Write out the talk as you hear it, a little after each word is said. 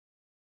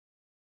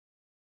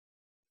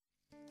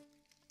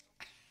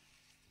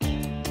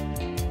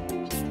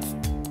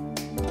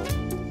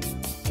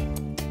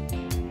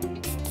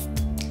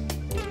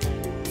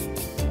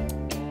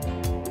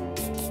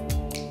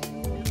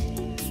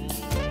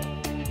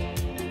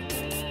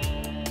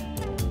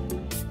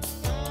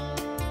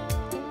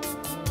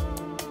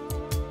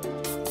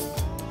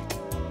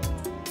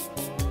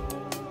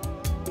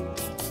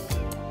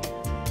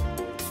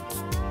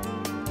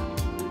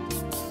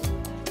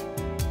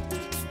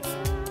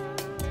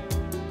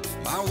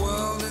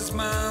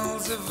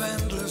of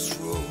endless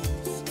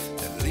roads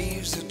that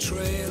leaves a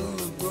trail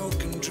of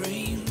broken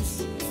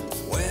dreams.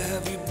 Where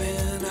have you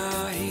been?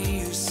 I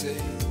hear you say,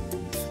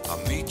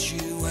 I'll meet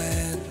you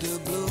at the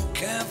Blue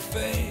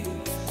Cafe.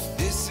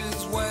 This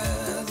is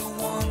where the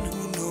one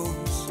who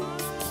knows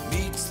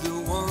meets the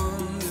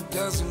one that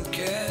doesn't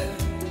care.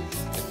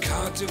 The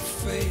cards of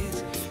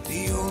fate,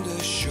 the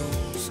older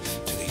shows,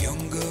 to the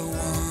younger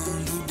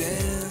one who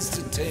dares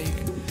to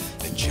take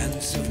the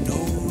chance of no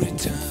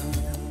return.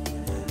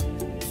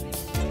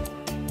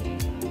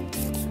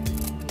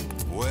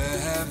 Where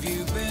have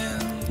you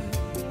been?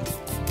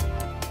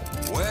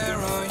 Where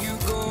are you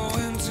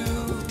going to?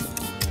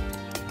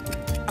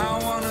 I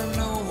wanna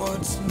know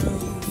what's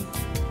new.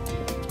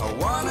 I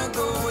wanna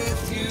go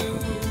with you.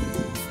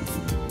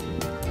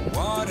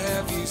 What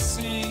have you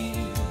seen?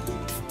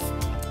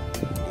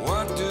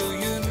 What do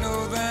you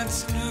know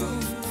that's new?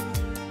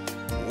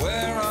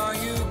 Where are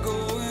you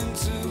going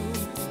to?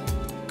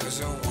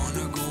 'Cause I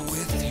wanna go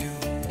with you.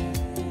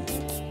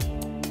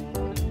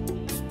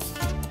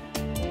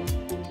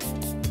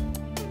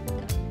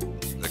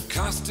 The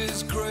cost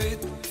is great,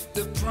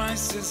 the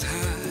price is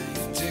high.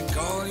 Take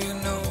all you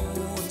know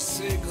and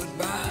say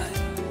goodbye.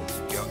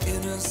 Your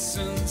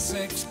innocence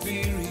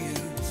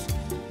experience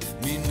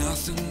mean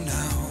nothing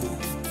now.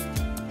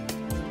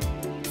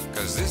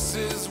 'Cause this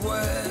is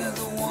where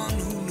the one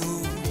who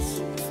knows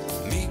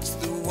meets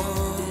the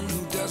one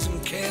who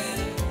doesn't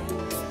care.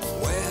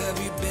 Where have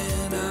you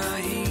been? I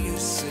hear you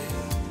say,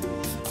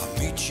 I'll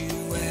meet you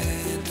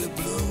at the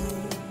Blue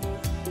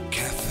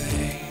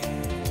Cafe.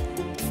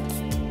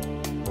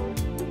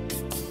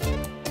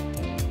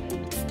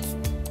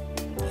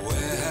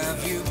 Where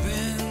have you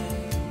been?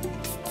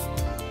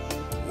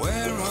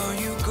 Where are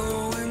you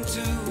going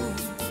to?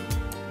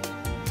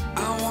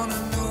 I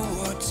wanna know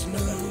what's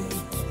new.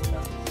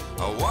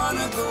 I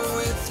wanna go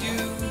with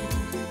you.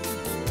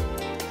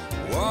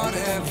 What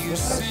have you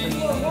seen?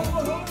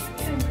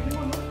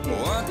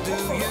 What do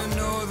you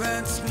know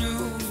that's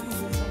new?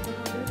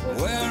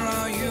 Where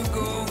are you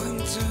going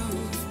to?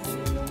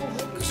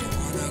 'Cause I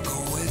wanna go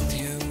with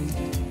you.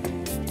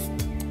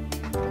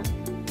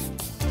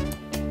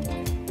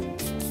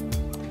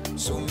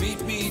 So meet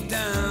me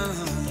down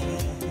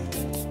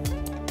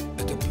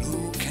at the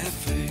Blue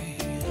Cafe.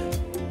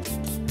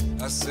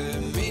 I said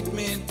meet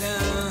me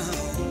down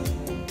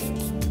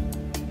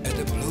at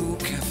the Blue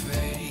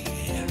Cafe.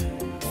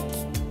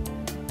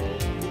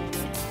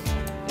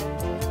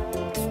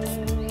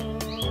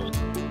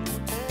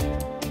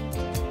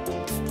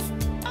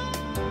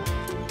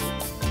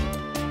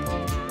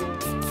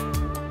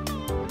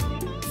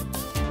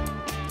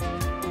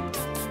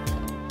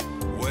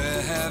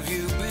 Where have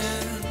you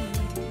been?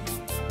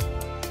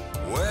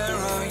 Where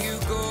are you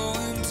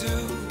going to?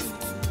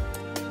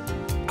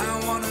 I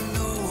wanna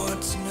know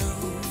what's new.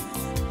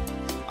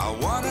 I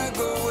wanna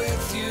go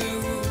with you.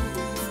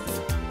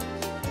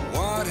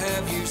 What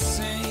have you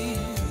seen?